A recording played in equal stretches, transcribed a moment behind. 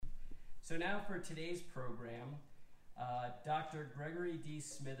So now for today's program, Dr. Gregory D.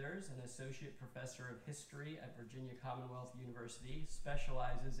 Smithers, an associate professor of history at Virginia Commonwealth University,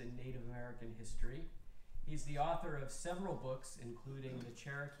 specializes in Native American history. He's the author of several books, including The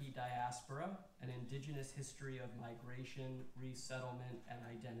Cherokee Diaspora, An Indigenous History of Migration, Resettlement, and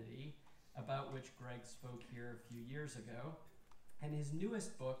Identity, about which Greg spoke here a few years ago, and his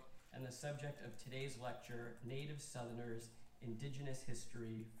newest book, and the subject of today's lecture, Native Southerners, Indigenous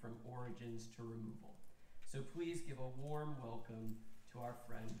History from Origins to Removal. So please give a warm welcome to our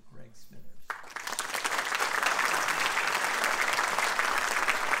friend, Greg Smithers.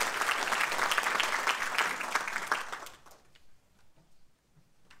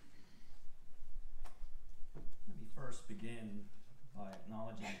 Let me first begin by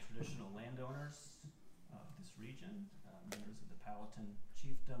acknowledging the traditional landowners of this region, members of the Powhatan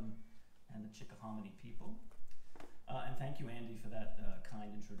Chiefdom and the Chickahominy people. And thank you, Andy, for that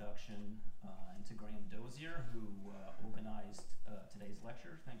kind introduction, and to Graham Dozier, who organized today's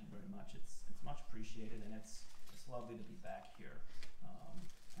lecture. Thank you very much. It's much appreciated, and it's lovely to be back here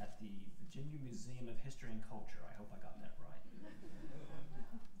at the Virginia Museum of History and Culture. I hope I got that right.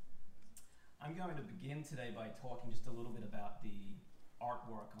 I'm going to begin today by talking just a little bit about the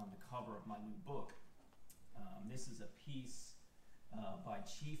artwork on the cover of my new book. This is a piece by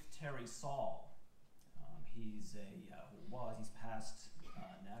Chief Terry Saul. He's he's passed,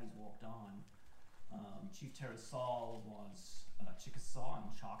 now he's walked on. Chief Terry Saul was Chickasaw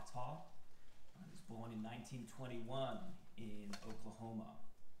and Choctaw. He was born in 1921 in Oklahoma.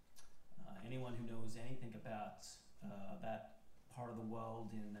 Anyone who knows anything about that part of the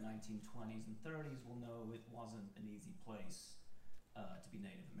world in the 1920s and 30s will know it wasn't an easy place to be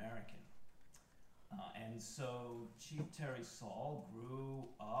Native American. And so Chief Terry Saul grew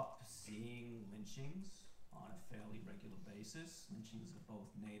up seeing lynchings on a fairly regular basis, lynchings of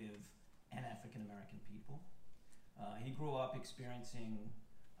both Native and African American people. He grew up experiencing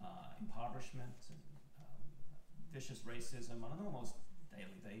impoverishment and vicious racism on an almost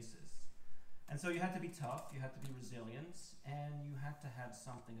daily basis. And so you had to be tough, you had to be resilient, and you had to have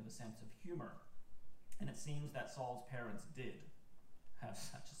something of a sense of humor. And it seems that Saul's parents did have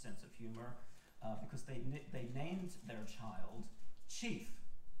such a sense of humor because they named their child Chief,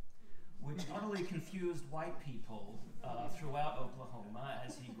 which utterly confused white people throughout Oklahoma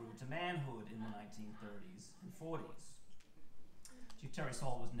as he grew to manhood in the 1930s and 40s. Chief Terry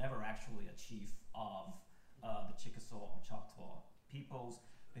Saul was never actually a chief of the Chickasaw or Choctaw peoples,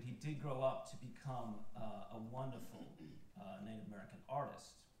 but he did grow up to become a wonderful Native American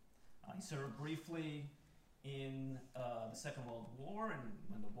artist. He served briefly in the Second World War, and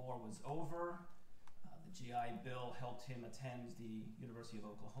when the war was over, the GI Bill helped him attend the University of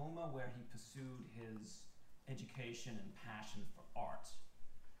Oklahoma, where he pursued his education and passion for art.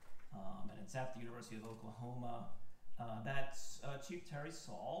 And it's at the University of Oklahoma that Chief Terry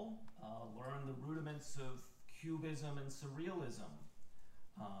Saul learned the rudiments of Cubism and Surrealism,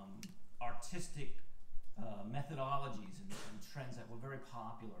 artistic methodologies and trends that were very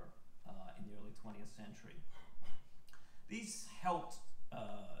popular in the early 20th century. These helped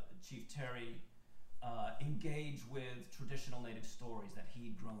Chief Terry engage with traditional Native stories that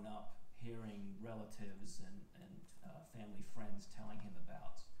he'd grown up hearing relatives and family friends telling him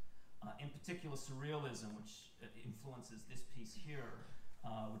about. In particular, Surrealism, which influences this piece here,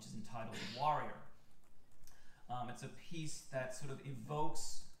 which is entitled Warrior. It's a piece that sort of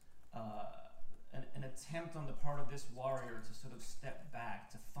evokes an attempt on the part of this warrior to sort of step back,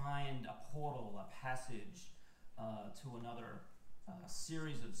 to find a portal, a passage to another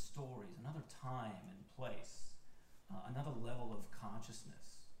series of stories, another time and place, another level of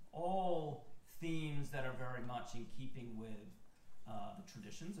consciousness. All themes that are very much in keeping with the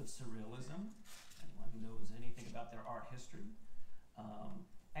traditions of Surrealism, anyone who knows anything about their art history,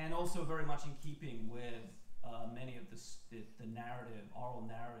 and also very much in keeping with many of the narrative, oral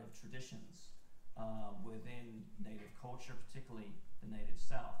narrative traditions within Native culture, particularly the Native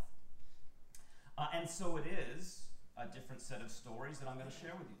South. And so it is a different set of stories that I'm going to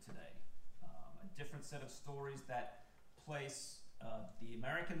share with you today. A different set of stories that place the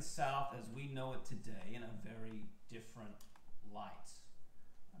American South as we know it today in a very different light.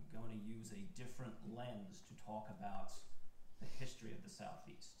 I'm going to use a different lens to talk about the history of the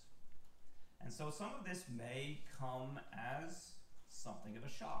Southeast. And so some of this may come as something of a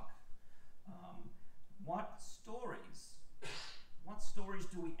shock. What stories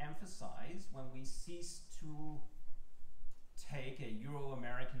do we emphasize when we cease to take a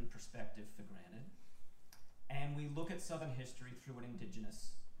Euro-American perspective for granted, and we look at Southern history through an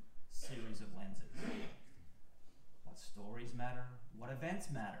indigenous series of lenses? What stories matter? What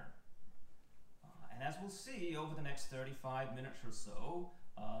events matter? And as we'll see over the next 35 minutes or so,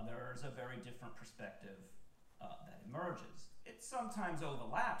 there's a very different perspective that emerges. It sometimes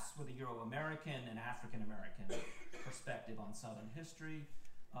overlaps with a Euro-American and African-American perspective on Southern history,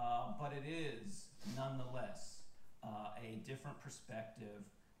 but it is nonetheless a different perspective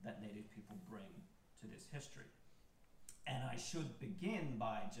that Native people bring to this history. And I should begin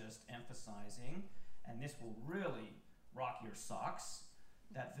by just emphasizing, and this will really rock your socks,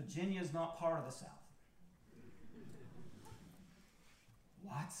 that Virginia is not part of the South.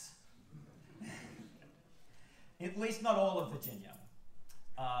 What? At least not all of Virginia.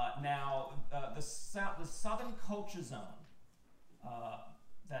 The Southern Culture Zone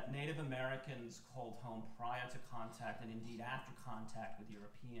that Native Americans called home prior to contact and indeed after contact with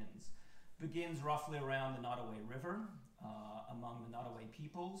Europeans begins roughly around the Nottoway River among the Nottoway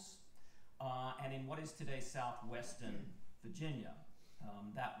peoples and in what is today southwestern Virginia.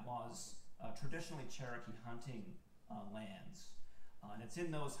 That was traditionally Cherokee hunting lands. And it's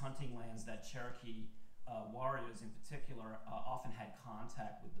in those hunting lands that Cherokee warriors in particular often had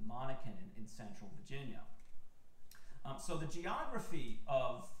contact with the Monacan in central Virginia. So the geography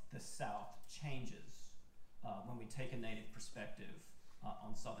of the South changes when we take a Native perspective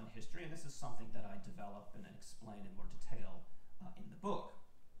on Southern history, and this is something that I develop and explain in more detail in the book.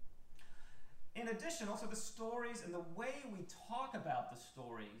 In addition, also the stories and the way we talk about the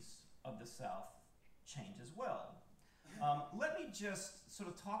stories of the South change as well. Let me just sort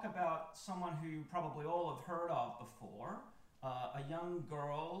of talk about someone who you probably all have heard of before, a young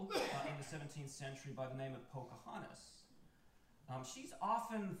girl in the 17th century by the name of Pocahontas. She's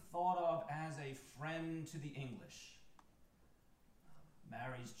often thought of as a friend to the English.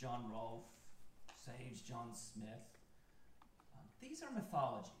 Marries John Rolfe, saves John Smith. These are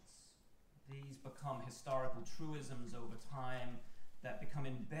mythologies. These become historical truisms over time that become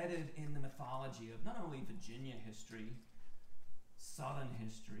embedded in the mythology of not only Virginia history, Southern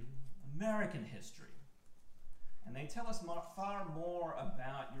history, American history. And they tell us far more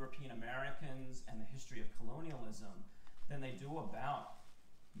about European Americans and the history of colonialism than they do about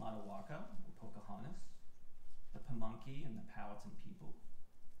Matawaca, or Pocahontas, the Pamunkey and the Powhatan people.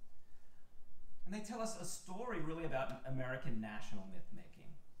 And they tell us a story really about American national myth-making.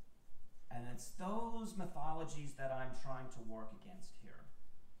 And it's those mythologies that I'm trying to work against here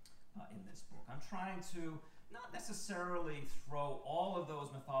in this book. I'm trying to not necessarily throw all of those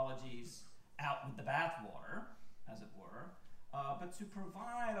mythologies out with the bathwater, as it were, but to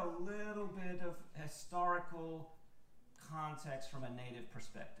provide a little bit of historical context from a Native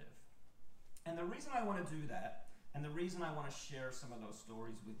perspective. And the reason I want to do that, and the reason I want to share some of those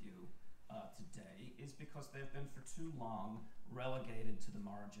stories with you today, is because they've been for too long relegated to the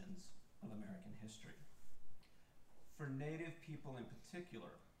margins of American history. For Native people in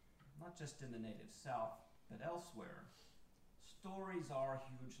particular, not just in the Native South, but elsewhere, stories are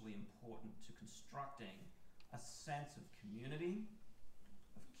hugely important to constructing a sense of community,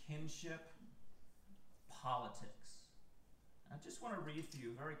 of kinship, politics. I just want to read for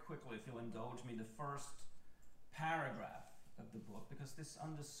you very quickly, if you'll indulge me, the first paragraph of the book, because this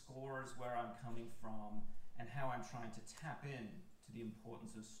underscores where I'm coming from and how I'm trying to tap in to the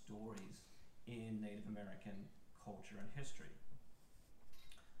importance of stories in Native American culture and history.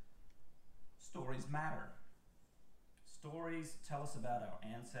 Stories matter. Stories tell us about our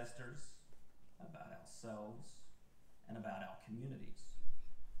ancestors, about ourselves, and about our communities.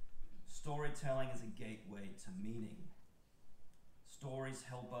 Storytelling is a gateway to meaning. Stories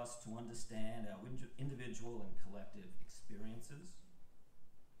help us to understand our individual and collective experiences,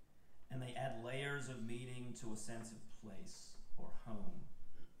 and they add layers of meaning to a sense of place or home.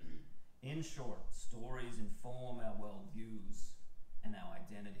 In short, stories inform our worldviews and our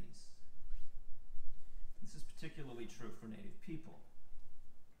identities. This is particularly true for Native people.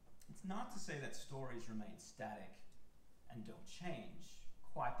 It's not to say that stories remain static and don't change.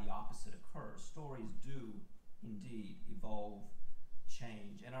 Quite the opposite occurs. Stories do indeed evolve,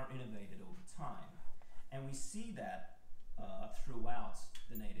 change, and are innovated over time. And we see that throughout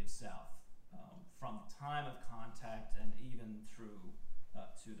the Native South, from the time of contact and even through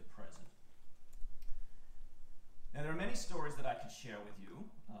to the present. Now, there are many stories that I could share with you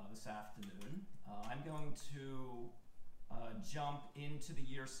this afternoon. I'm going to jump into the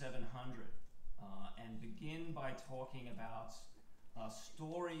year 700 and begin by talking about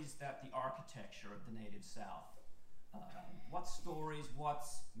stories that the architecture of the Native South, what stories, what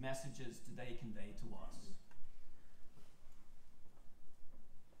messages do they convey to us?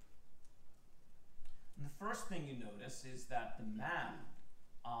 And the first thing you notice is that the map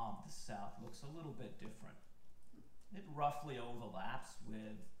of the South looks a little bit different. It roughly overlaps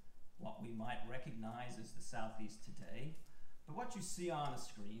with what we might recognize as the Southeast today. But what you see on the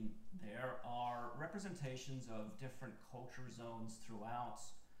screen there are representations of different culture zones throughout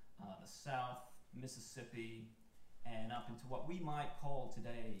the South, Mississippi, and up into what we might call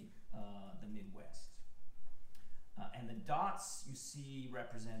today the Midwest. And the dots you see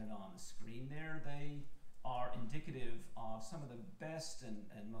represented on the screen there, they are indicative of some of the best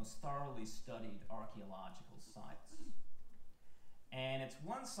and most thoroughly studied archaeological sites. And it's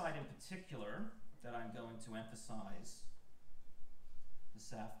one site in particular that I'm going to emphasize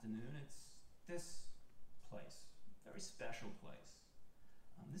this afternoon. It's this place, a very special place.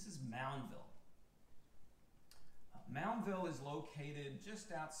 This is Moundville. Moundville is located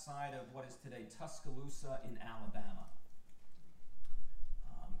just outside of what is today Tuscaloosa in Alabama.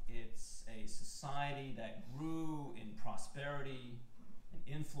 It's a society that grew in prosperity and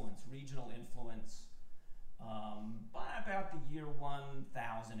influence, regional influence, by about the year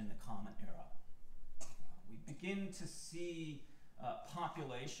 1000 in the Common Era. We begin to see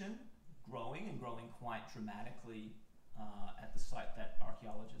population growing and growing quite dramatically at the site that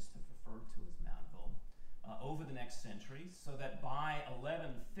archaeologists have referred to as Moundville over the next century, so that by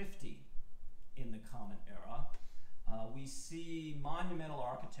 1150 in the Common Era, we see monumental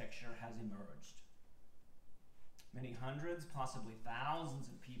architecture has emerged. Many hundreds, possibly thousands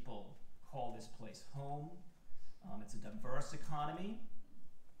of people call this place home. It's a diverse economy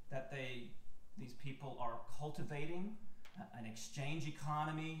that these people are cultivating, an exchange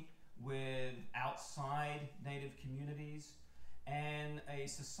economy with outside native communities, and a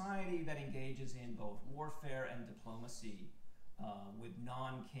society that engages in both warfare and diplomacy with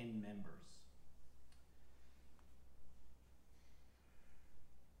non-kin members.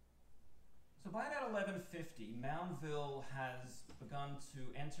 So by about 1150, Moundville has begun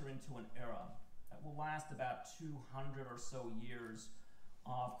to enter into an era that will last about 200 or so years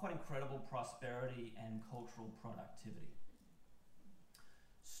of quite incredible prosperity and cultural productivity.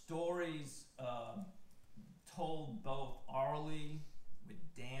 Stories told both orally, with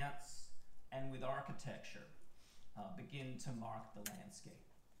dance, and with architecture begin to mark the landscape.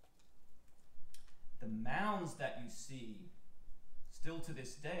 The mounds that you see still to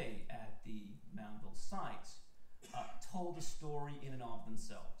this day at the Moundville site told a story in and of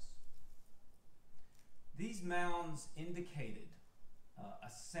themselves. These mounds indicated a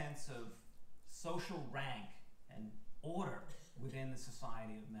sense of social rank and order within the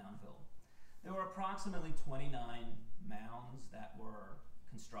society of Moundville. There were approximately 29 mounds that were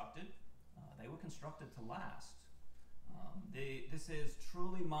constructed. They were constructed to last. This is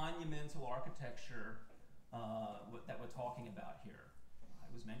truly monumental architecture that we're talking about here.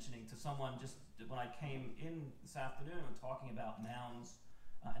 I was mentioning to someone just when I came in this afternoon talking about mounds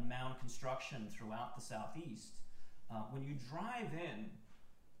and mound construction throughout the Southeast. When you drive in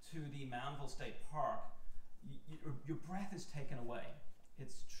to the Moundville State Park, your breath is taken away.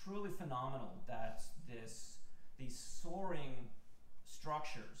 It's truly phenomenal that these soaring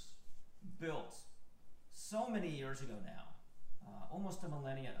structures built so many years ago now, almost a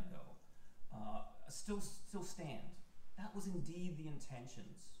millennia ago, still stand. That was indeed the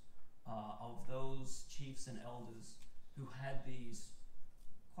intentions of those chiefs and elders who had these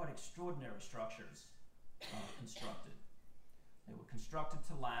quite extraordinary structures constructed. They were constructed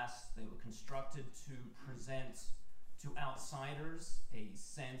to last. They were constructed to present to outsiders a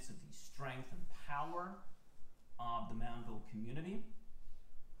sense of the strength and power of the Moundville community.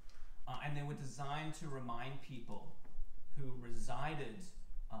 And they were designed to remind people who resided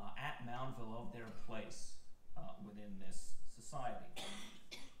at Moundville of their place within this society.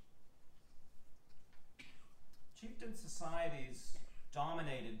 Chieftain societies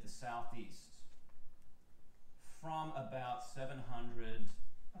dominated the Southeast from about 700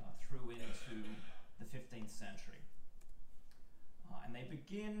 through into the 15th century. And they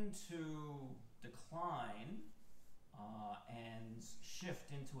begin to decline and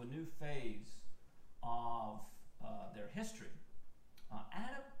shift into a new phase of their history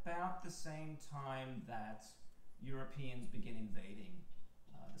at about the same time that Europeans begin invading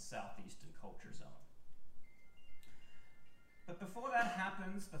the southeastern culture zone. But before that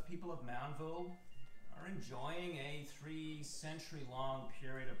happens, the people of Moundville are enjoying a 3-century-long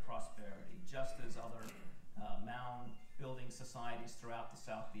period of prosperity, just as other mound building societies throughout the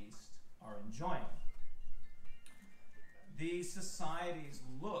Southeast are enjoying. These societies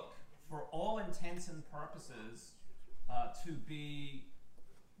look, for all intents and purposes, to be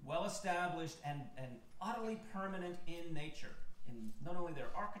well established and utterly permanent in nature, in not only their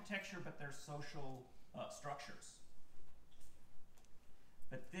architecture but their social structures.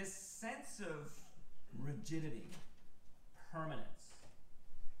 But this sense of rigidity, permanence,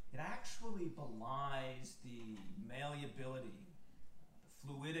 it actually belies the malleability, the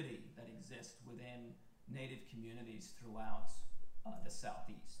fluidity that exists within Native communities throughout the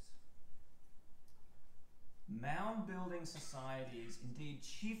Southeast. Mound-building societies, indeed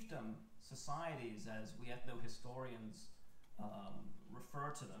chiefdom societies, as we ethnohistorians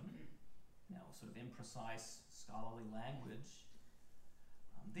refer to them, sort of imprecise scholarly language,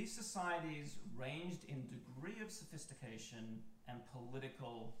 these societies ranged in degree of sophistication and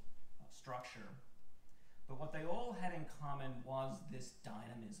political structure, but what they all had in common was this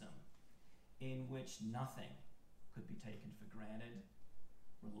dynamism in which nothing could be taken for granted.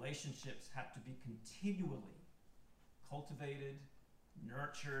 Relationships had to be continually cultivated,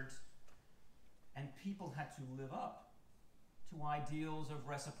 nurtured, and people had to live up to ideals of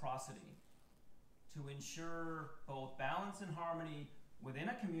reciprocity to ensure both balance and harmony within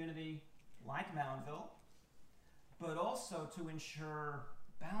a community like Moundville, but also to ensure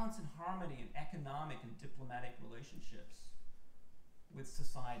balance and harmony in economic and diplomatic relationships with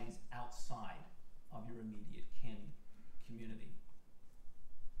societies outside of your immediate kin community.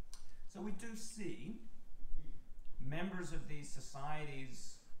 So we do see members of these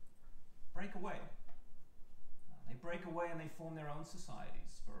societies break away. They break away and they form their own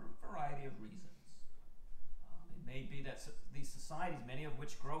societies for a variety of reasons. It may be that these societies, many of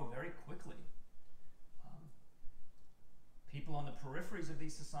which grow very quickly, people on the peripheries of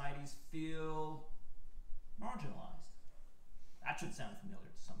these societies feel marginalized. That should sound familiar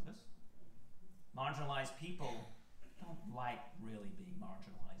to some of us. Marginalized people don't like really being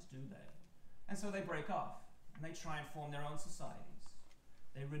marginalized, do they? And so they break off and they try and form their own societies.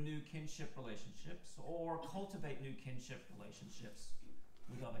 They renew kinship relationships or cultivate new kinship relationships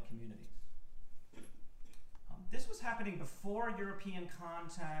with other communities. This was happening before European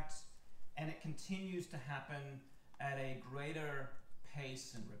contact, and it continues to happen at a greater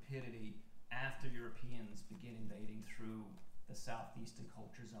pace and rapidity after Europeans begin invading through the southeastern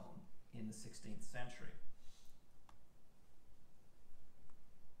culture zone in the 16th century.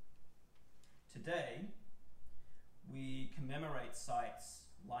 Today, we commemorate sites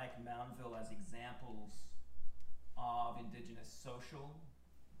like Moundville as examples of indigenous social,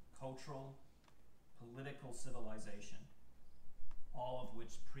 cultural, political civilization, all of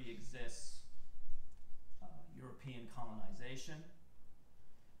which pre-exists European colonization.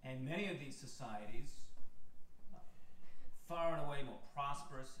 And many of these societies, far and away more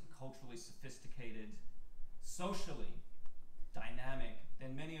prosperous and culturally sophisticated, socially dynamic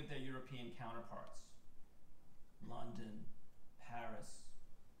than many of their European counterparts. London, Paris,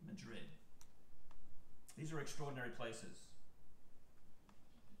 Madrid. These are extraordinary places.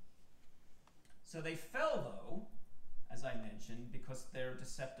 So they fell, though, as I mentioned, because they're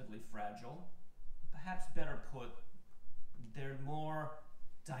deceptively fragile. Perhaps better put, they're more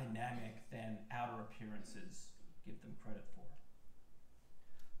dynamic than outer appearances give them credit for.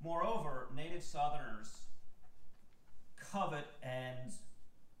 Moreover, native Southerners covet and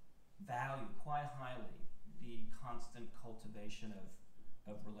value quite highly the constant cultivation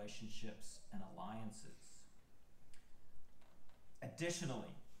of relationships and alliances.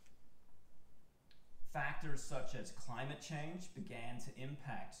 Additionally, factors such as climate change began to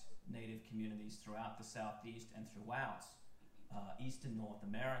impact native communities throughout the Southeast and throughout East and North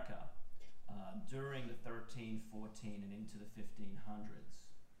America during the 13, 14, and into the 1500s.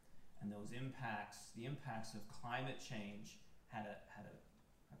 And those impacts, the impacts of climate change had a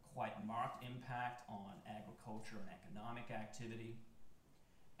quite marked impact on agriculture and economic activity,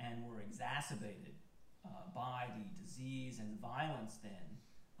 and were exacerbated by the disease and violence then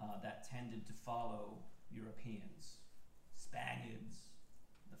that tended to follow Europeans, Spaniards,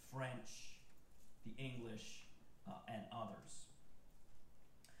 the French, the English, and others.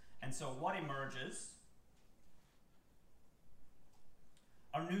 And so what emerges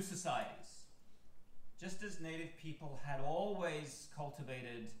are new societies. Just as native people had always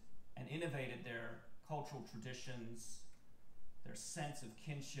cultivated and innovated their cultural traditions, their sense of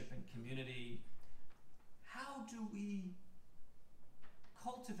kinship and community, how do we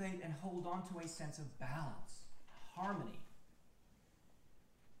cultivate and hold on to a sense of balance, harmony?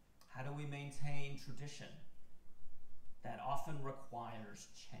 How do we maintain tradition that often requires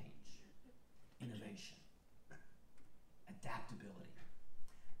change, innovation, adaptability?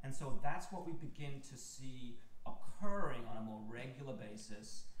 And so that's what we begin to see occurring on a more regular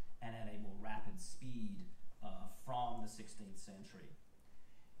basis and at a more rapid speed from the 16th century.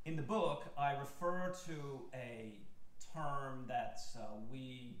 In the book, I refer to a term that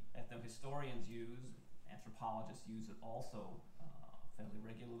we ethnohistorians use, anthropologists use it also fairly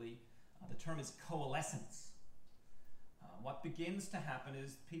regularly. The term is coalescence. What begins to happen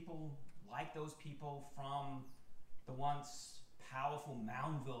is people like those people from the once powerful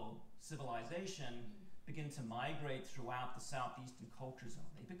Moundville civilization begin to migrate throughout the southeastern culture zone.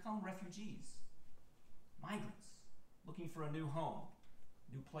 They become refugees, migrants, looking for a new home,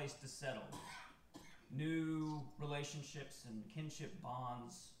 new place to settle, new relationships and kinship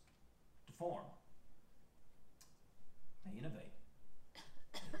bonds to form. They innovate,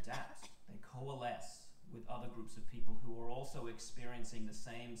 they adapt, they coalesce with other groups of people who are also experiencing the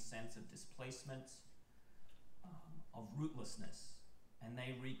same sense of displacement, of rootlessness, and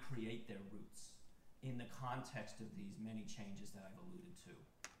they recreate their roots in the context of these many changes that I've alluded to.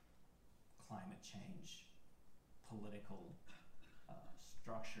 Climate change, political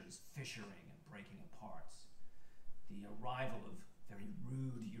structures fissuring and breaking apart, the arrival of very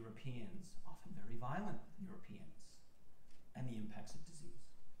rude Europeans, often very violent Europeans, and the impacts of disease.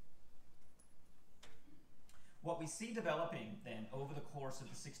 What we see developing then over the course of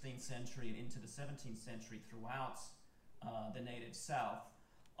the 16th century and into the 17th century throughout the native South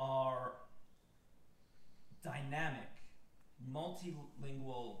are dynamic,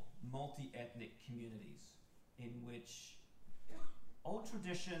 multilingual, multi-ethnic communities in which old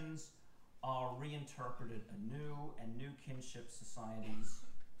traditions are reinterpreted anew, and new kinship societies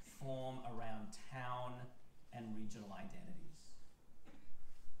form around town and regional identities.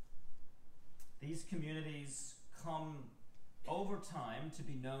 These communities come over time to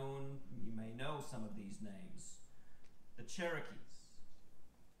be known, you may know some of these names, the Cherokees,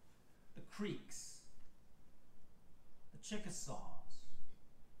 the Creeks, the Chickasaws,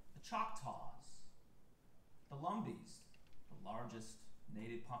 the Choctaws, the Lumbees, the largest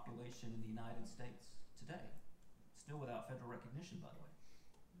native population in the United States today, still without federal recognition, by the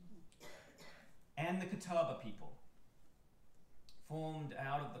way, and the Catawba people, formed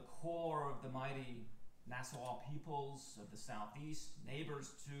out of the core of the mighty Nassau peoples of the Southeast,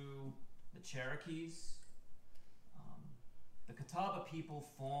 neighbors to the Cherokees. The Catawba people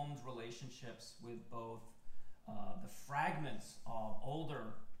formed relationships with both the fragments of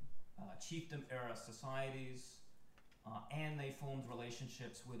older chiefdom-era societies, and they formed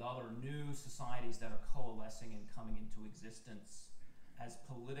relationships with other new societies that are coalescing and coming into existence as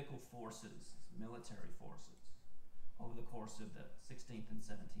political forces, as military forces, over the course of the 16th and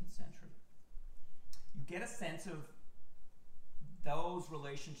 17th century. You get a sense of those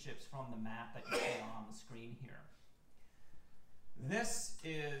relationships from the map that you see on the screen here. This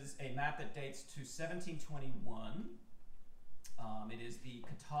is a map that dates to 1721. It is the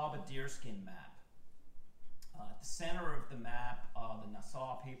Catawba deerskin map. At the center of the map are the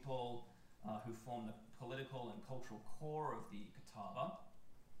Nassau people who form the political and cultural core of the Catawba.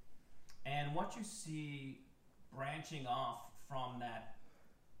 And what you see branching off from that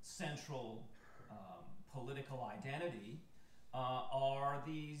central political identity are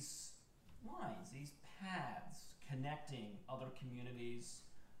these lines, these paths connecting other communities,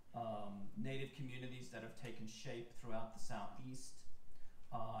 native communities that have taken shape throughout the Southeast.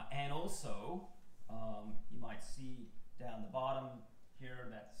 And also, you might see down the bottom here,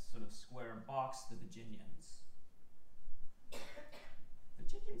 that sort of square box, the Virginians.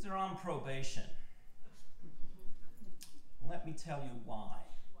 Virginians are on probation. Let me tell you why.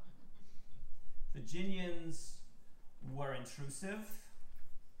 Virginians were intrusive,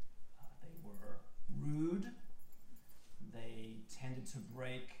 they were rude, they tended to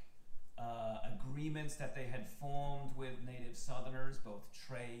break agreements that they had formed with native Southerners, both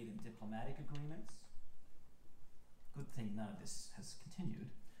trade and diplomatic agreements. Good thing none of this has continued.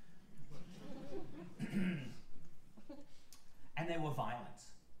 And they were violent.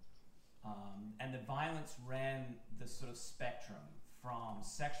 And the violence ran the sort of spectrum from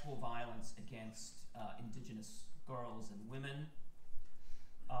sexual violence against indigenous girls and women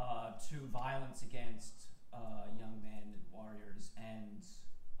to violence against young men and warriors, and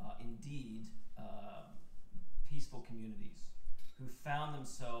indeed peaceful communities who found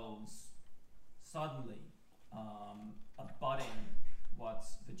themselves suddenly abutting what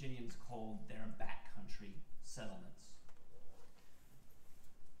Virginians called their backcountry settlements.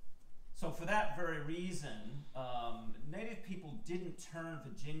 So for that very reason, native people didn't turn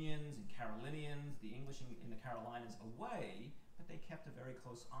Virginians and Carolinians, the English in the Carolinas, away, but they kept a very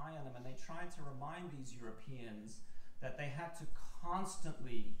close eye on them, and they tried to remind these Europeans that they had to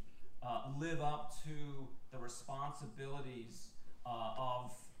constantly live up to the responsibilities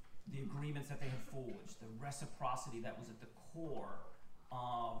of the agreements that they had forged, the reciprocity that was at the core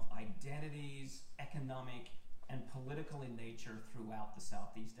of identities, economic and political in nature throughout the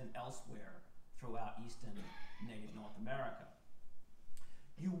Southeast and elsewhere throughout Eastern native North America.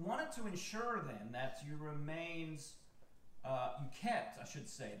 You wanted to ensure then that you remained you kept, I should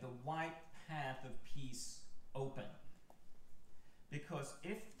say, the white path of peace open. Because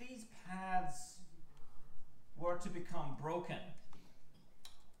if these paths were to become broken,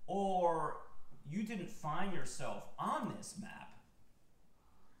 or you didn't find yourself on this map,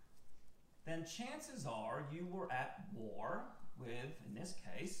 then chances are you were at war with, in this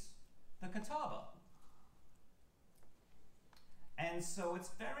case, the Catawba. And so it's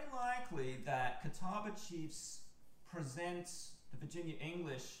very likely that Catawba chiefs present the Virginia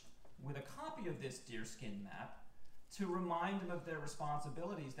English with a copy of this deerskin map to remind them of their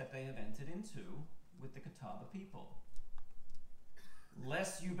responsibilities that they have entered into with the Catawba people.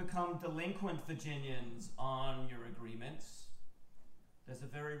 Lest you become delinquent Virginians on your agreements, there's a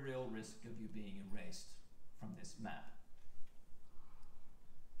very real risk of you being erased from this map.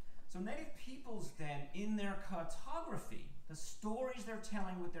 So native peoples then, in their cartography, the stories they're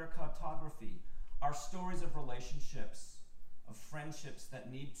telling with their cartography are stories of relationships, of friendships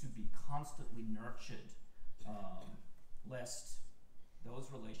that need to be constantly nurtured, lest those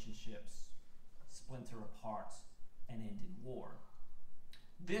relationships splinter apart and end in war.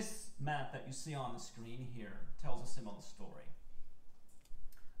 This map that you see on the screen here tells a similar story.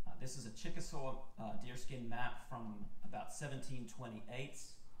 This is a Chickasaw deerskin map from about 1728.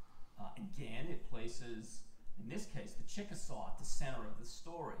 Again, it places, in this case, the Chickasaw at the center of the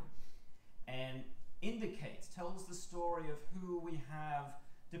story, and tells the story of who we have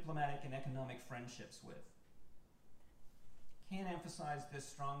diplomatic and economic friendships with. Can't emphasize this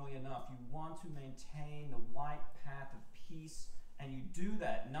strongly enough. You want to maintain the white path of peace, and you do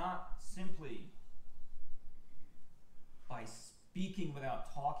that not simply by speaking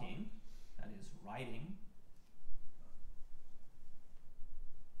without talking, that is, writing.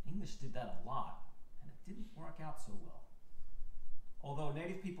 English did that a lot, and it didn't work out so well. Although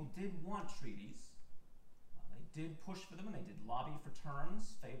native people did want treaties, they did push for them, and they did lobby for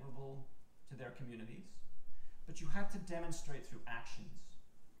terms favorable to their communities. But you had to demonstrate through actions,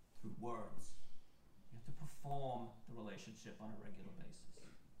 through words. You have to perform the relationship on a regular basis.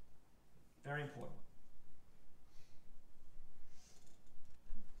 Very important.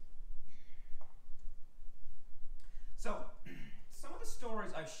 So, some of the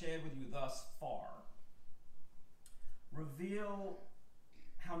stories I've shared with you thus far reveal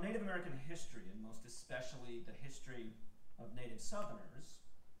how Native American history, and most especially the history of Native Southerners,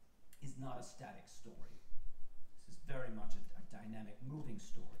 is not a static story. This is very much a dynamic, moving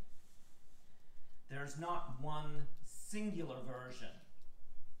story. There's not one singular version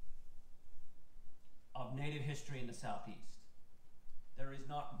of Native history in the Southeast. There is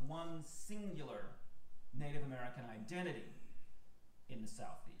not one singular Native American identity in the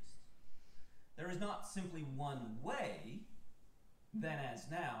Southeast. There is not simply one way, then as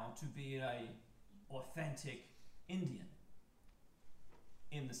now, to be an authentic Indian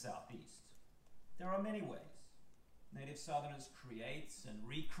in the Southeast. There are many ways. Native Southerners create and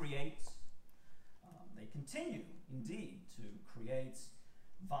recreate. They continue, indeed, to create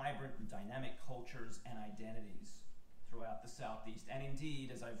vibrant and dynamic cultures and identities throughout the Southeast, and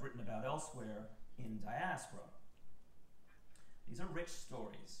indeed, as I've written about elsewhere, in diaspora. These are rich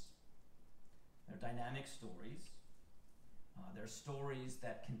stories. They're dynamic stories. They're stories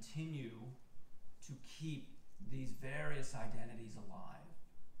that continue to keep these various identities alive,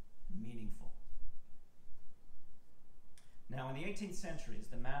 meaningful. Now, in the 18th century, as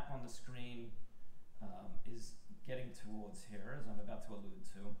the map on the screen is getting towards here, as I'm about to allude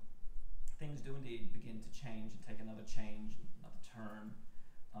to, things do indeed begin to change and take another change, another turn,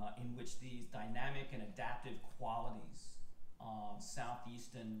 in which these dynamic and adaptive qualities of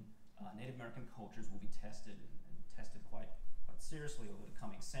Southeastern Native American cultures will be tested and tested quite seriously over the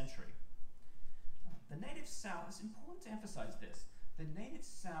coming century. The Native South, it's important to emphasize this, the Native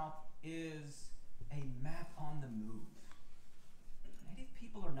South is a map on the move. Native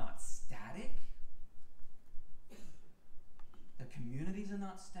people are not static. Their communities are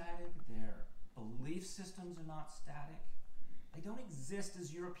not static. Their belief systems are not static. They don't exist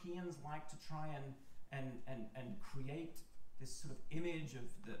as Europeans like to try and create this sort of image of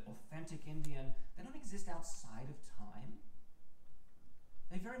the authentic Indian. They don't exist outside of time.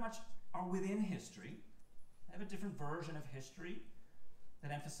 They very much are within history. They have a different version of history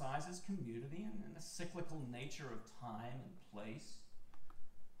that emphasizes community and the cyclical nature of time and place.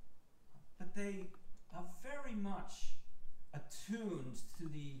 But they are very much attuned to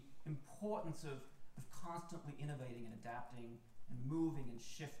the importance of constantly innovating and adapting and moving and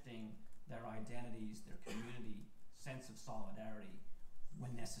shifting their identities, their community sense of solidarity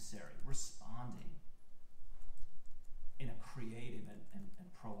when necessary, responding in a creative and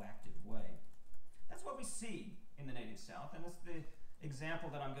proactive way. That's what we see in the Native South, and it's the example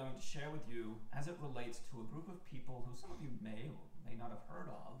that I'm going to share with you as it relates to a group of people who some of you may or may not have heard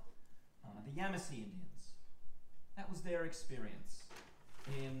of, the Yamasee Indians. That was their experience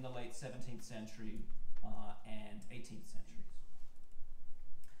in the late 17th century and 18th centuries.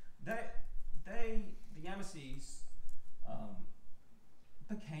 The Yamasees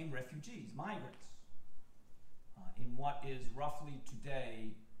became refugees, migrants, in what is roughly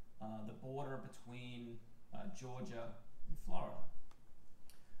today the border between Georgia and Florida.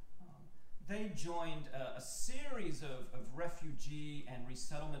 They joined a series of refugee and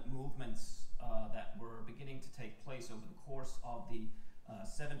resettlement movements that were beginning to take place over the course of the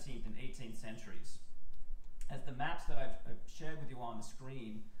 17th and 18th centuries, as the maps that I've shared with you on the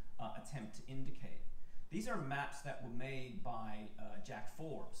screen attempt to indicate. These are maps that were made by Jack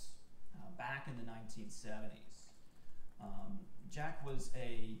Forbes back in the 1970s. Jack was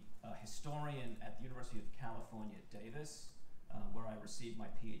a historian at the University of California at Davis, where I received my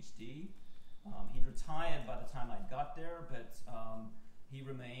PhD. He'd retired by the time I got there, but he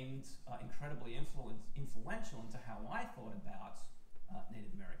remained incredibly influential into how I thought about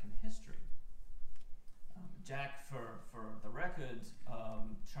Native American history. Jack, for the record,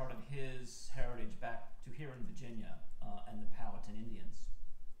 charted his heritage back to here in Virginia and the Powhatan Indians.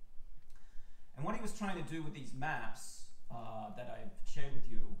 And what he was trying to do with these maps that I've shared with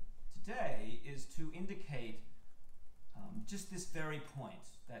you today is to indicate just this very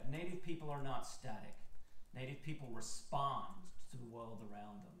point, that Native people are not static. Native people respond to the world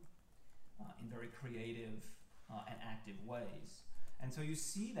around them in very creative and active ways. And so you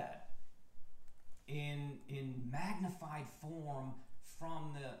see that in magnified form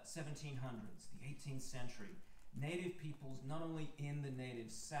from the 1700s, the 18th century. Native peoples, not only in the Native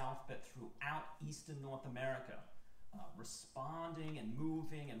South, but throughout Eastern North America, responding and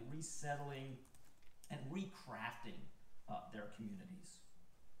moving and resettling and recrafting their communities.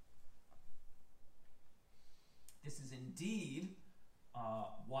 This is indeed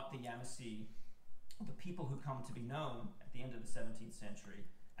what the Yamasee, the people who come to be known at the end of the 17th century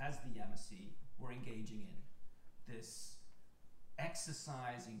as the Yamasee, were engaging in. This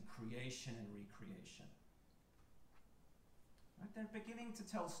exercise in creation and recreation. Right? They're beginning to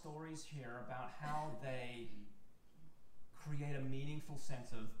tell stories here about how they create a meaningful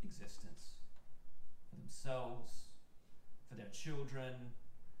sense of existence for themselves, for their children,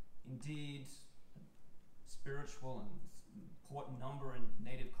 indeed, a spiritual and important number in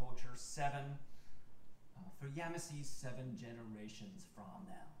Native culture, 7. For Yamasees, 7 generations from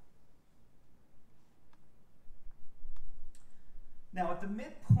now. Now, at the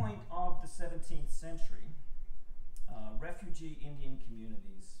midpoint of the 17th century, refugee Indian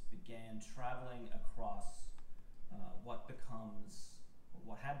communities began traveling across what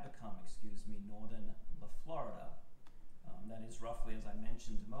had become, northern La Florida. That is roughly, as I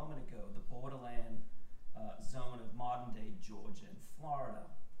mentioned a moment ago, the borderland zone of modern-day Georgia and Florida.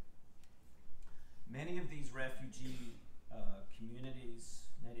 Many of these refugee communities,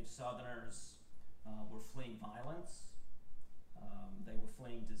 Native Southerners, were fleeing violence. They were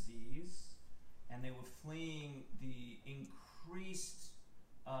fleeing disease, and they were fleeing the increased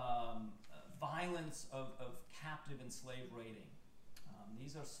violence of captive and slave raiding.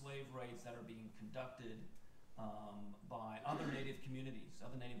 These are slave raids that are being conducted by other Native communities,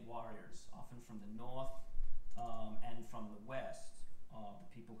 other Native warriors, often from the north and from the west,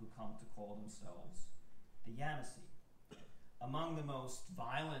 the people who come to call themselves the Yamasee. Among the most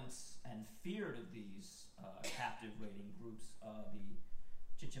violent and feared of these captive raiding groups are the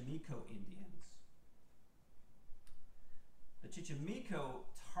Chichimeco Indians. The Chichimeco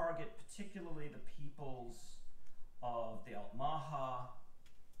target particularly the peoples of the Altamaha,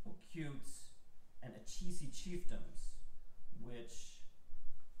 Okutes, and Achisi chiefdoms, which,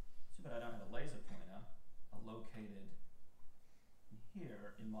 too bad I don't have a laser pointer, are located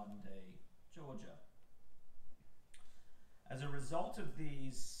here in modern-day Georgia. As a result of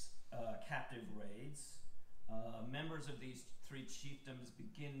these captive raids, members of these 3 chiefdoms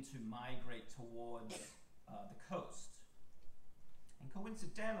begin to migrate towards the coast. And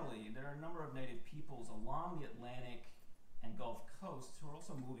coincidentally, there are a number of Native peoples along the Atlantic and Gulf coasts who are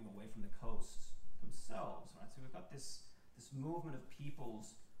also moving away from the coasts themselves. Right? So we've got this movement of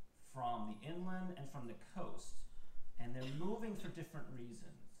peoples from the inland and from the coast, and they're moving for different reasons.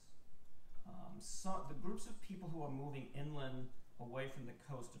 So the groups of people who are moving inland away from the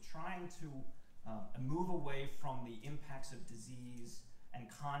coast are trying to move away from the impacts of disease and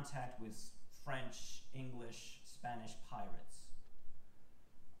contact with French, English, Spanish pirates.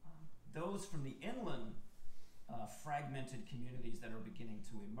 Those from the inland fragmented communities that are beginning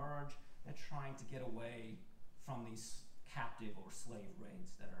to emerge, they're trying to get away from these captive or slave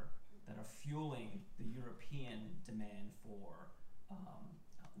raids that are fueling the European demand for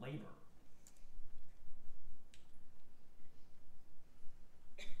labor.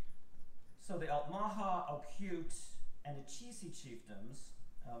 So the Altmaha, Alqut, and Achisi chiefdoms,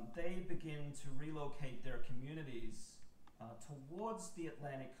 they begin to relocate their communities towards the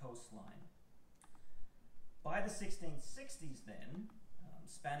Atlantic coastline. By the 1660s then,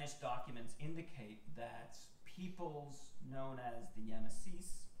 Spanish documents indicate that peoples known as the Yamasee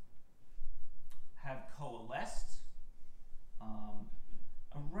have coalesced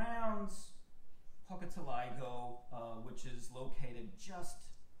around Pocataligo, which is located just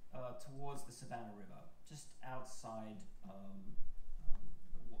towards the Savannah River, just outside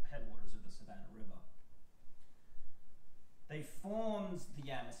the headwaters of the Savannah River. They formed the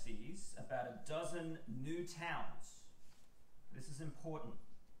Yamasees, about a dozen new towns. This is important.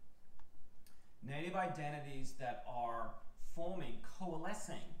 Native identities that are forming,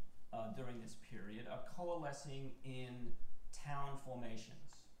 coalescing during this period, are coalescing in town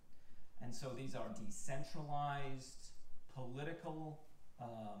formations. And so these are decentralized political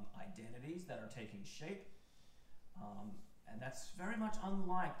identities that are taking shape. And that's very much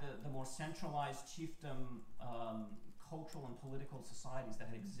unlike the more centralized chiefdom cultural and political societies that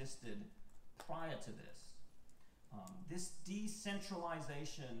had existed prior to this. This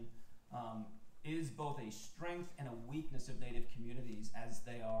decentralization is both a strength and a weakness of Native communities as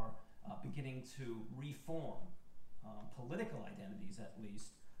they are beginning to reform political identities, at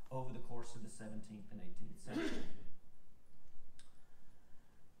least, over the course of the 17th and 18th century.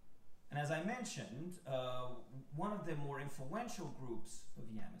 And as I mentioned, one of the more influential groups of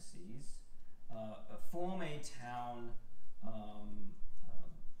Yamasees form a town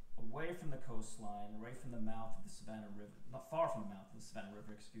away from the coastline, away from the mouth of the Savannah River, not far from the mouth of the Savannah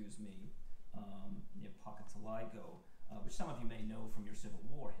River, excuse me, near Pocataligo, which some of you may know from your Civil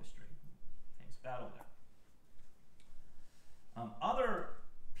War history, famous battle there. Other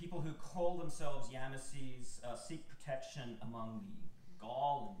people who call themselves Yamasees seek protection among the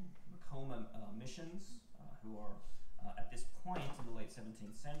Gaul and Makoma missions, who are at this point in the late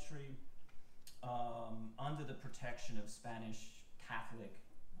 17th century under the protection of Spanish Catholic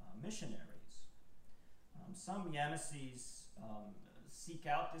missionaries. Some Yamasees seek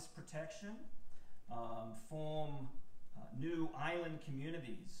out this protection, form new island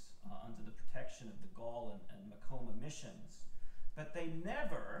communities under the protection of the Gaul and Makoma missions, but they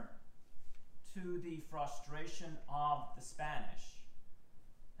never, to the frustration of the Spanish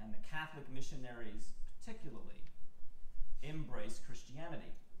and the Catholic missionaries particularly, embrace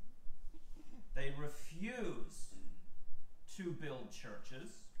Christianity. They refuse to build churches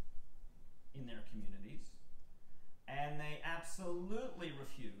in their communities, and they absolutely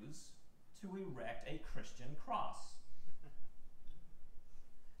refuse to erect a Christian cross.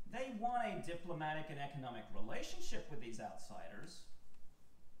 They want a diplomatic and economic relationship with these outsiders,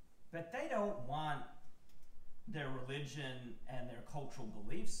 but they don't want their religion and their cultural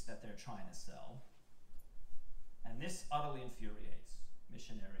beliefs that they're trying to sell. And this utterly infuriates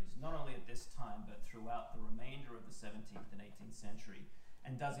missionaries, not only at this time, but throughout the remainder of the 17th and 18th century,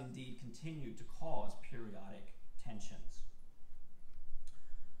 and does indeed continue to cause periodic tensions.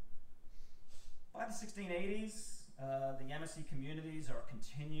 By the 1680s, the Yamasee communities are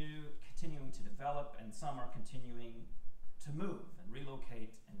continuing to develop, and some are continuing to move and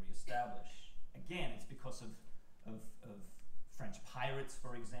relocate and reestablish. Again, it's because of French pirates,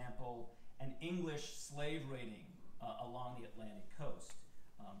 for example, and English slave raiding along the Atlantic coast,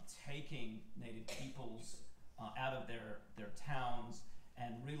 taking native peoples out of their towns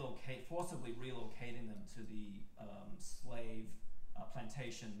and forcibly relocating them to the slave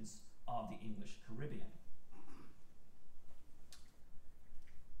plantations of the English Caribbean.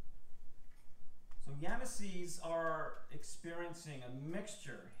 So Yamasees are experiencing a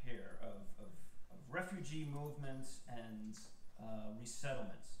mixture here of refugee movements and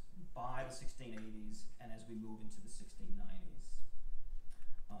resettlements by the 1680s and as we move into the 1690s.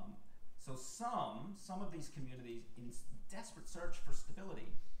 So some of these communities, in desperate search for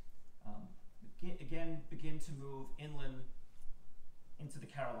stability, again begin to move inland into the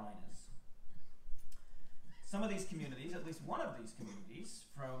Carolinas. Some of these communities, at least one of these communities,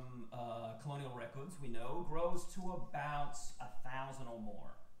 from colonial records we know, grows to about 1,000 or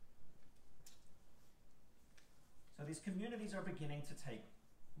more. So these communities are beginning to take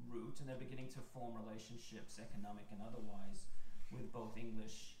root, and they're beginning to form relationships, economic and otherwise, with both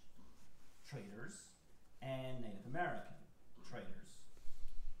English traders and Native American traders.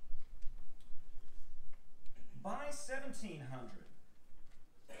 By 1700,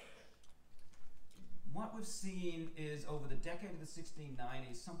 what we've seen is over the decade of the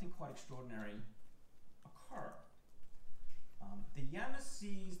 1690s, something quite extraordinary occur. The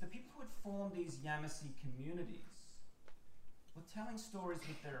Yamasees, the people who had formed these Yamasee communities, were telling stories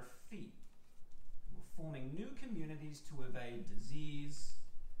with their feet. They were forming new communities to evade disease,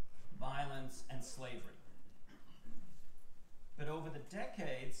 violence, and slavery. But over the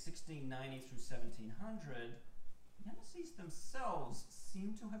decades, 1690 through 1700, Yamasees themselves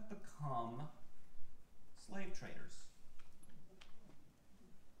seem to have become slave traders.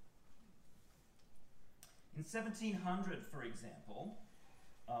 In 1700, for example,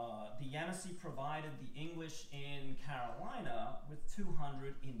 the Yamasee provided the English in Carolina with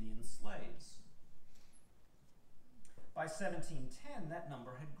 200 Indian slaves. By 1710, that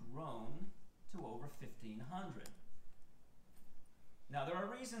number had grown to over 1,500. Now, there are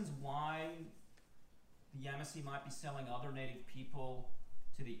reasons why the Yamasee might be selling other native people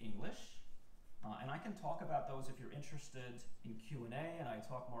to the English, and I can talk about those if you're interested in Q&A, and I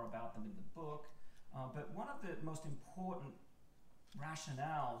talk more about them in the book. But one of the most important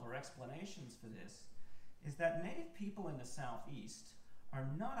rationales or explanations for this is that native people in the Southeast are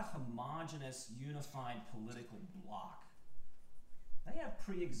not a homogeneous, unified political bloc. They have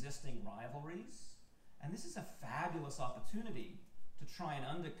pre-existing rivalries, and this is a fabulous opportunity to try and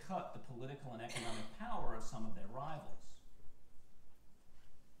undercut the political and economic power of some of their rivals.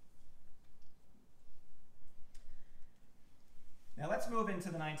 Now let's move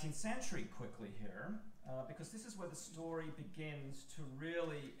into the 19th century quickly here, because this is where the story begins to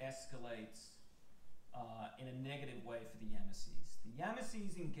really escalate in a negative way for the Yamasees. The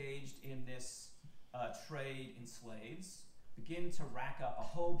Yamasees engaged in this trade in slaves begin to rack up a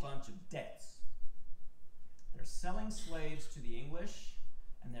whole bunch of debts. They're selling slaves to the English,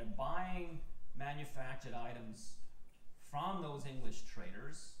 and they're buying manufactured items from those English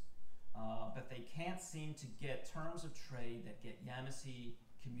traders, but they can't seem to get terms of trade that get Yamasee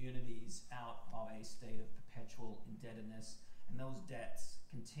communities out of a state of perpetual indebtedness, and those debts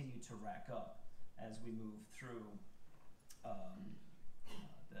continue to rack up as we move through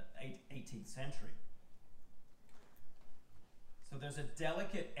the 18th century. So there's a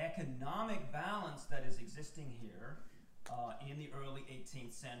delicate economic balance that is existing here in the early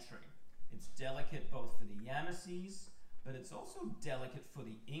 18th century. It's delicate both for the Yamasees, but it's also delicate for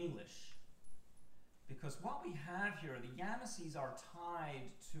the English. Because what we have here, the Yamasees are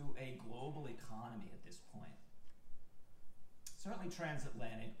tied to a global economy at this point. Certainly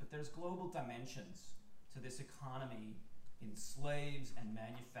transatlantic, but there's global dimensions to this economy in slaves and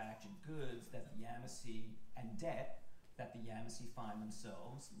manufactured goods that the Yamasee, and debt that the Yamasee find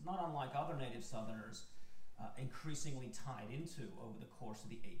themselves, not unlike other native Southerners, increasingly tied into over the course of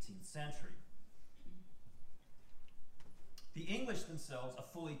the 18th century. The English themselves are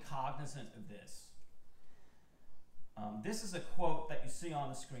fully cognizant of this. This is a quote that you see on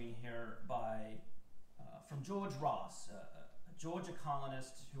the screen here from George Ross, a Georgia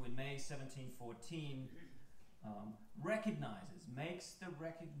colonist who in May 1714 makes the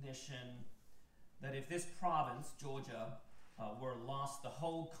recognition that if this province, Georgia, were lost, the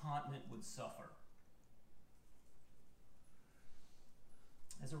whole continent would suffer.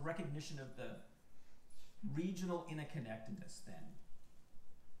 As a recognition of the regional interconnectedness, then,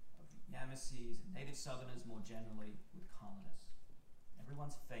 of Yamasees and native Southerners more generally with colonists.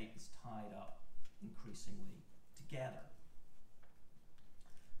 Everyone's fate is tied up increasingly together.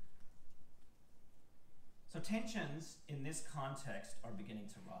 So tensions in this context are beginning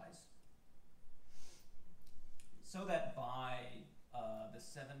to rise. So that by the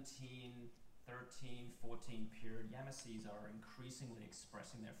 1713, 14 period, Yamasees are increasingly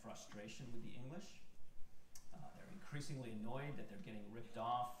expressing their frustration with the English. They're increasingly annoyed that they're getting ripped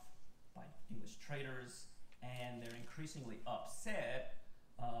off by English traders, and they're increasingly upset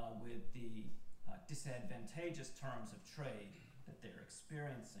with the disadvantageous terms of trade that they're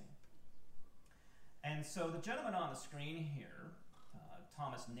experiencing. And so the gentleman on the screen here,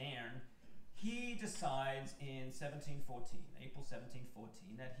 Thomas Nairn, he decides in April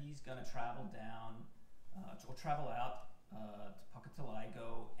 1714, that he's going to travel down or travel out to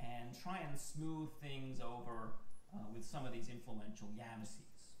Pocatelligo and try and smooth things over with some of these influential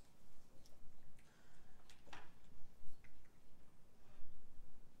Yamasees.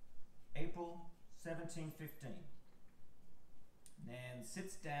 April 1715. Nairn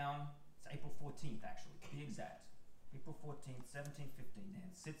sits down, it's April 14th actually, to be exact. April 14th, 1715,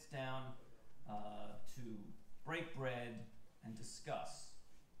 Nairn sits down to break bread and discuss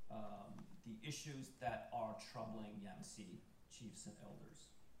the issues that are troubling Yamasee chiefs and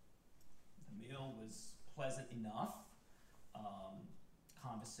elders. The meal was pleasant enough.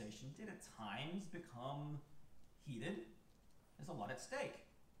 conversation did at times become heated. There's a lot at stake,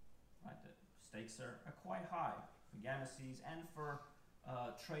 right? The stakes are quite high for Yamassees and for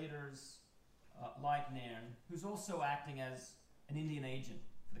traders like Nairn, who's also acting as an Indian agent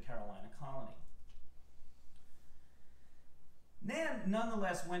for the Carolina colony. Nairn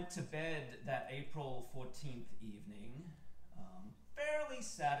nonetheless went to bed that April 14th evening, fairly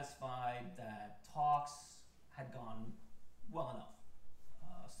satisfied that talks had gone well enough.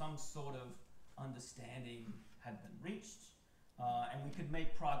 Some sort of understanding had been reached, and we could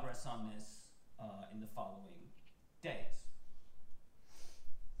make progress on this in the following days.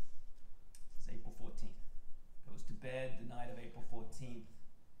 This is April 14th. Goes to bed the night of April 14th.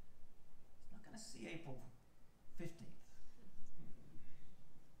 He's not going to see April 15th.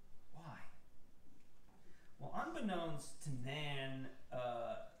 Why? Well, unbeknownst to Nairn,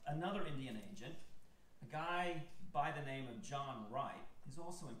 another Indian agent, a guy by the name of John Wright, is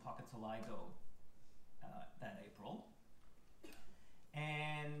also in Pocataligo that April.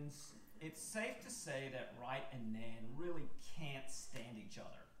 And it's safe to say that Wright and Nairn really can't stand each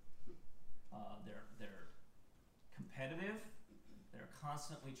other. They're competitive. They're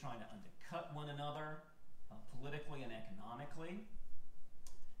constantly trying to undercut one another politically and economically.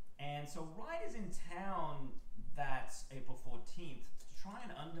 And so Wright is in town that April 14th to try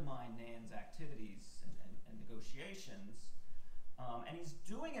and undermine Nairn's activities and negotiations. And he's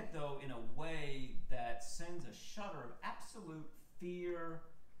doing it, though, in a way that sends a shudder of absolute fear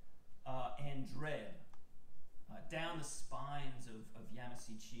and dread down the spines of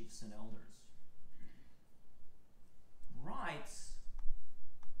Yamassee chiefs and elders. Wright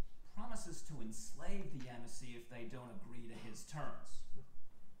promises to enslave the Yamassee if they don't agree to his terms. This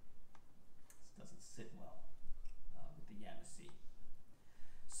doesn't sit well with the Yamassee.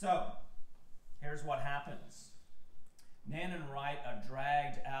 So, here's what happens. Nairn and Wright are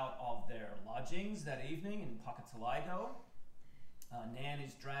dragged out of their lodgings that evening in Pocataligo. Nairn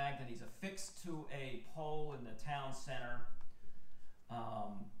is dragged and he's affixed to a pole in the town center.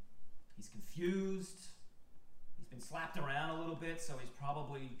 He's confused. He's been slapped around a little bit, so he's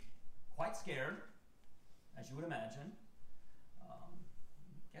probably quite scared, as you would imagine.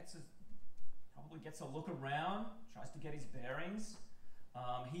 Probably gets a look around, tries to get his bearings.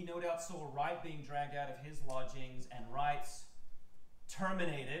 He no doubt saw Wright being dragged out of his lodgings, and Wright's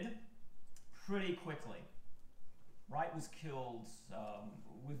terminated pretty quickly. Wright was killed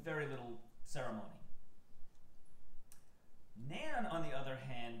with very little ceremony. Nairn, on the other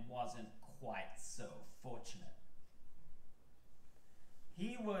hand, wasn't quite so fortunate.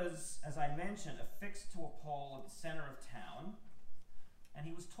 He was, as I mentioned, affixed to a pole at the center of town, and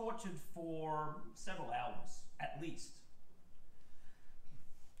he was tortured for several hours, at least.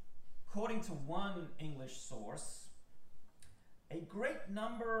 According to one English source, a great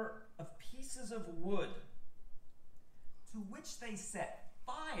number of pieces of wood to which they set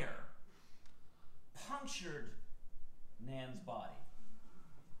fire punctured Nairn's body.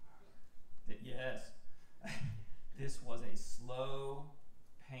 Yes, this was a slow,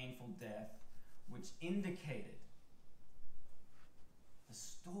 painful death, which indicated the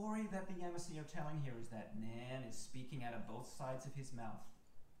story that the Yamassee are telling here is that Nairn is speaking out of both sides of his mouth.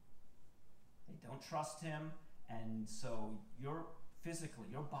 They don't trust him, and so your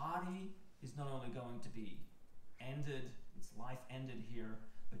body is not only going to be ended, its life ended here,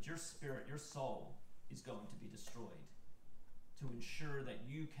 but your spirit, your soul, is going to be destroyed to ensure that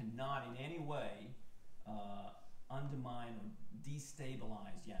you cannot in any way undermine or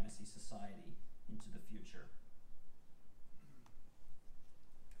destabilize Yamassee society into the future.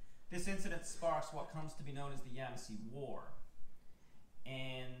 This incident sparks what comes to be known as the Yamassee War,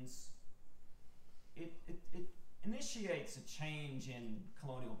 and it initiates a change in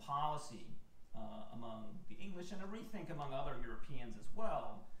colonial policy among the English and a rethink among other Europeans as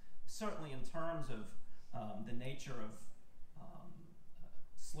well, certainly in terms of the nature of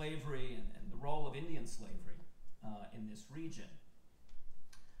slavery and the role of Indian slavery in this region.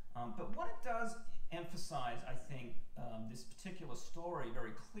 But what it does emphasize, I think, this particular story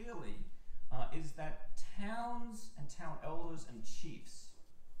very clearly is that towns and town elders and chiefs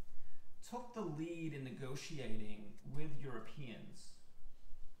took the lead in negotiating with Europeans.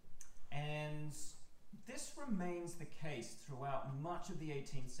 And this remains the case throughout much of the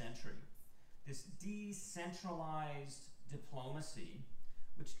 18th century. This decentralized diplomacy,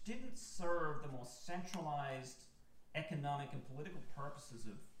 which didn't serve the more centralized economic and political purposes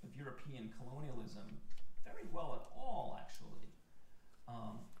of European colonialism very well at all, actually,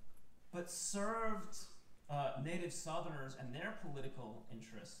 but served native Southerners and their political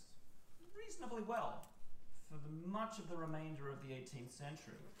interests reasonably well for much of the remainder of the 18th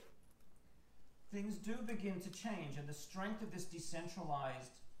century, things do begin to change, and the strength of this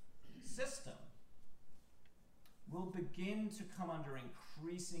decentralized system will begin to come under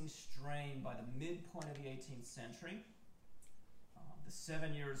increasing strain by the midpoint of the 18th century, the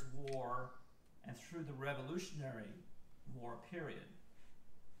 7 Years' War, and through the Revolutionary War period.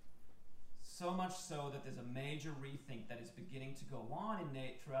 So much so that there's a major rethink that is beginning to go on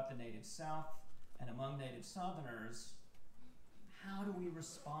throughout the Native South and among Native Southerners. How do we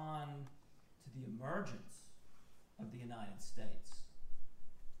respond to the emergence of the United States?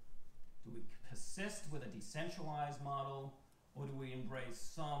 Do we persist with a decentralized model, or do we embrace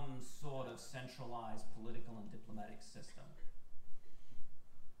some sort of centralized political and diplomatic system?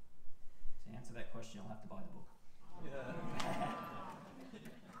 To answer that question, you'll have to buy the book. Yeah.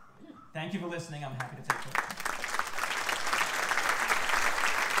 Thank you for listening. I'm happy to take questions.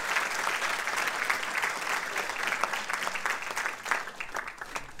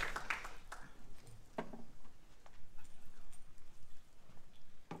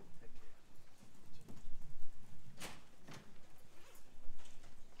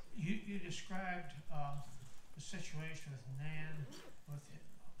 You described the situation with Nan, with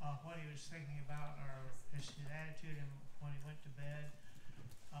what he was thinking about, or his attitude and when he went to bed,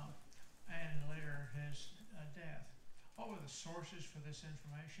 and later his death. What were the sources for this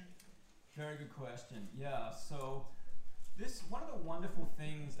information? Very good question. Yeah, so one of the wonderful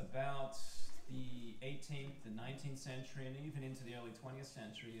things about the 18th, the 19th century, and even into the early 20th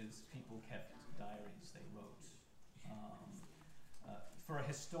century is people kept diaries, they wrote. For a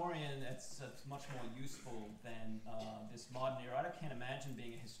historian, it's much more useful than this modern era. I can't imagine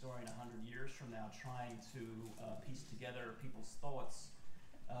being a historian 100 years from now trying to piece together people's thoughts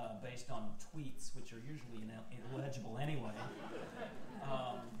based on tweets, which are usually illegible anyway.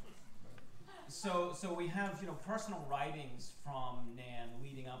 So we have personal writings from Nan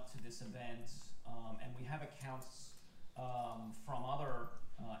leading up to this event, and we have accounts from other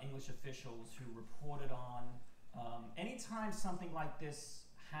English officials who reported on. Anytime something like this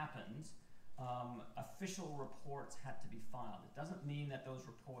happened, official reports had to be filed. It doesn't mean that those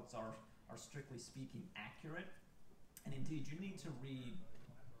reports are strictly speaking accurate, and indeed you need to read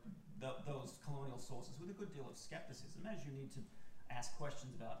those colonial sources with a good deal of skepticism, as you need to ask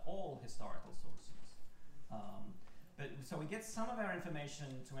questions about all historical sources. So we get some of our information,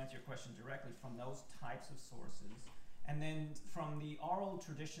 to answer your question directly, from those types of sources. And then from the oral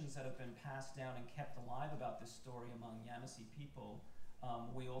traditions that have been passed down and kept alive about this story among Yamasee people,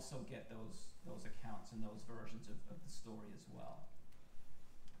 we also get those accounts and those versions of the story as well.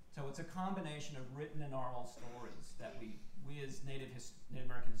 So it's a combination of written and oral stories that we as Native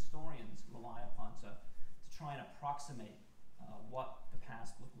American historians rely upon to try and approximate what the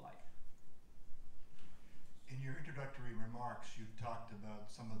past looked like. In your introductory remarks, you talked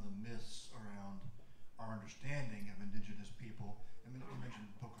about some of the myths around our understanding of indigenous people. I mean, you mentioned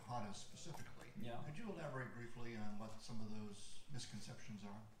Pocahontas specifically. Yeah. Could you elaborate briefly on what some of those misconceptions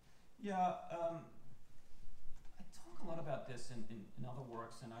are? Yeah, I talk a lot about this in other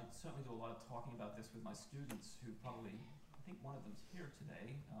works, and I certainly do a lot of talking about this with my students, who probably, I think one of them's here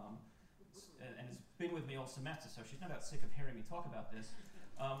today, and has been with me all semester, so she's no doubt sick of hearing me talk about this.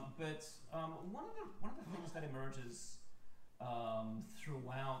 But one of the things that emerges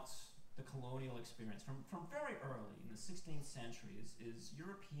throughout the colonial experience from very early in the 16th century is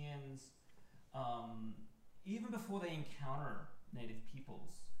Europeans, even before they encounter native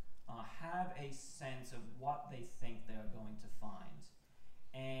peoples, have a sense of what they think they're going to find.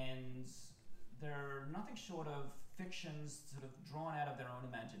 And they're nothing short of fictions sort of drawn out of their own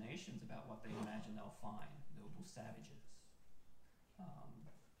imaginations about what they imagine they'll find. Noble savages,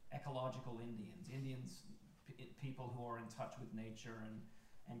 ecological Indians, people who are in touch with nature and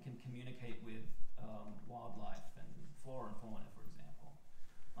can communicate with wildlife and flora and fauna, for example.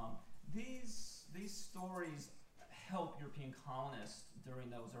 These stories help European colonists during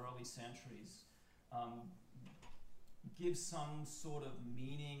those early centuries give some sort of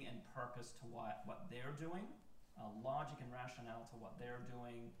meaning and purpose to what they're doing, logic and rationale to what they're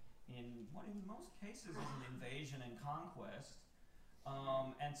doing in what in most cases is an invasion and conquest,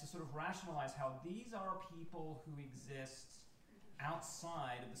 and to sort of rationalize how these are people who exist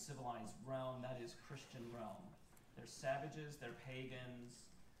outside of the civilized realm, that is Christian realm. They're savages, they're pagans.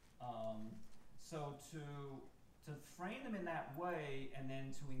 So to frame them in that way and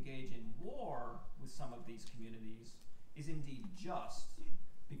then to engage in war with some of these communities is indeed just,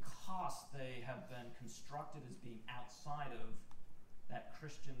 because they have been constructed as being outside of that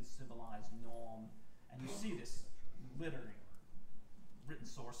Christian civilized norm. And you see this littered written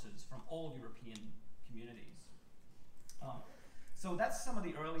sources from all European communities. So that's some of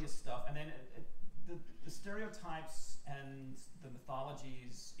the earliest stuff, and then the stereotypes and the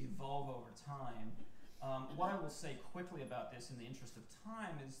mythologies evolve over time. What I will say quickly about this in the interest of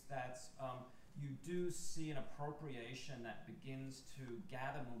time is that you do see an appropriation that begins to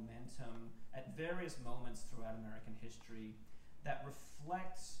gather momentum at various moments throughout American history that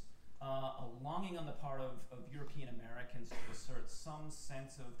reflects a longing on the part of European Americans to assert some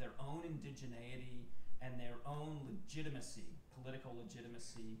sense of their own indigeneity and their own legitimacy, political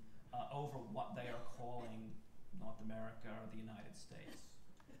legitimacy, over what they are calling North America or the United States.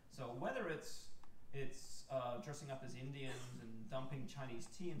 So whether it's dressing up as Indians and dumping Chinese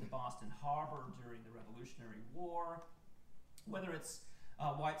tea into Boston Harbor during the Revolutionary War, whether it's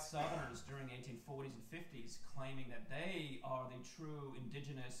white Southerners during the 1840s and 50s claiming that they are the true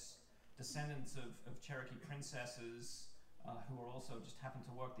indigenous descendants of Cherokee princesses who are also just happen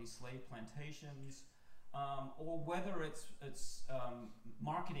to work these slave plantations, or whether it's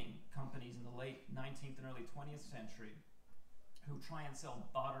marketing companies in the late 19th and early 20th century who try and sell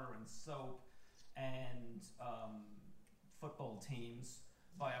butter and soap and football teams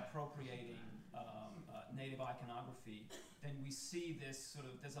by appropriating native iconography, then we see this sort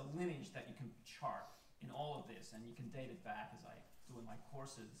of, there's a lineage that you can chart in all of this, and you can date it back, as I do in my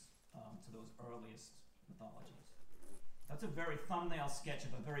courses, to those earliest mythologies. That's a very thumbnail sketch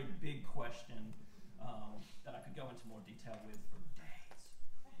of a very big question that I could go into more detail with for days.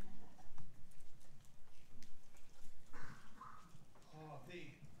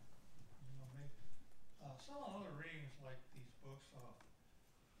 Some other readings, like these books,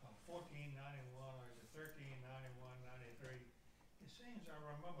 1491 or the 1391, 93, it seems I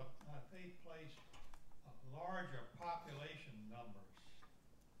remember they placed larger population numbers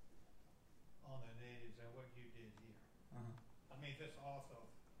on the natives than what you did here. I mean, this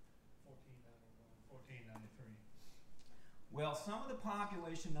also 1491, 1493. Well, some of the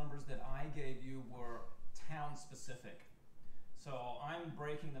population numbers that I gave you were town specific. So I'm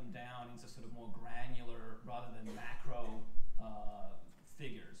breaking them down into sort of more granular rather than macro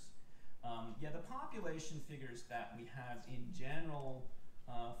figures. Yeah, the population figures that we have in general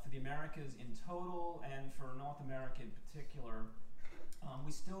for the Americas in total and for North America in particular,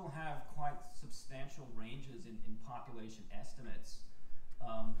 we still have quite substantial ranges in population estimates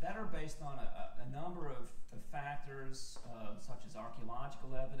that are based on a number of factors such as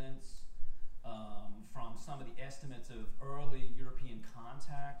archaeological evidence, from some of the estimates of early European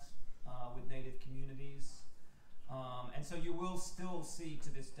contact with native communities. And so you will still see to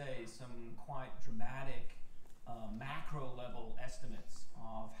this day some quite dramatic macro level estimates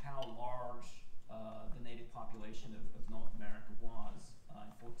of how large the native population of North America was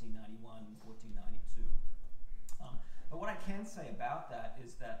in 1491 and 1492. But what I can say about that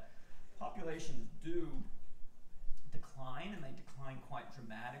is that populations do decline, and they decline quite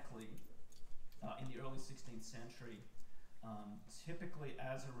dramatically in the early 16th century, typically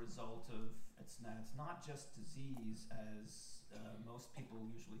as a result of, it's not just disease as most people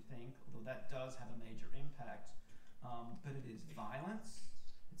usually think, although that does have a major impact, but it is violence.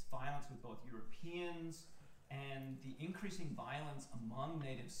 It's violence with both Europeans and the increasing violence among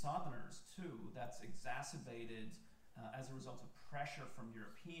native Southerners too, that's exacerbated as a result of pressure from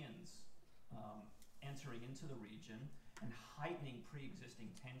Europeans entering into the region and heightening pre-existing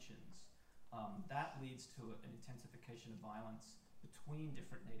tensions. That leads to an intensification of violence between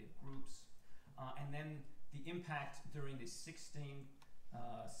different native groups. And then the impact during the 16th,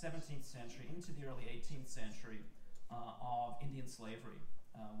 17th century into the early 18th century of Indian slavery.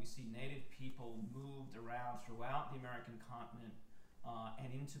 We see native people moved around throughout the American continent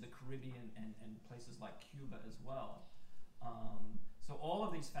and into the Caribbean and places like Cuba as well. So all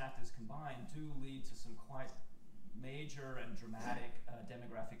of these factors combined do lead to some quite major and dramatic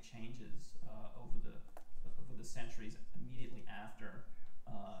demographic changes over the centuries immediately after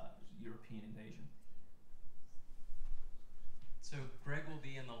European invasion. So Greg will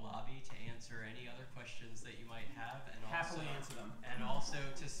be in the lobby to answer any other questions that you might have, and Happily answer them. And also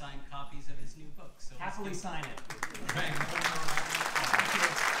to sign copies of his new book. So happily sign it. Greg.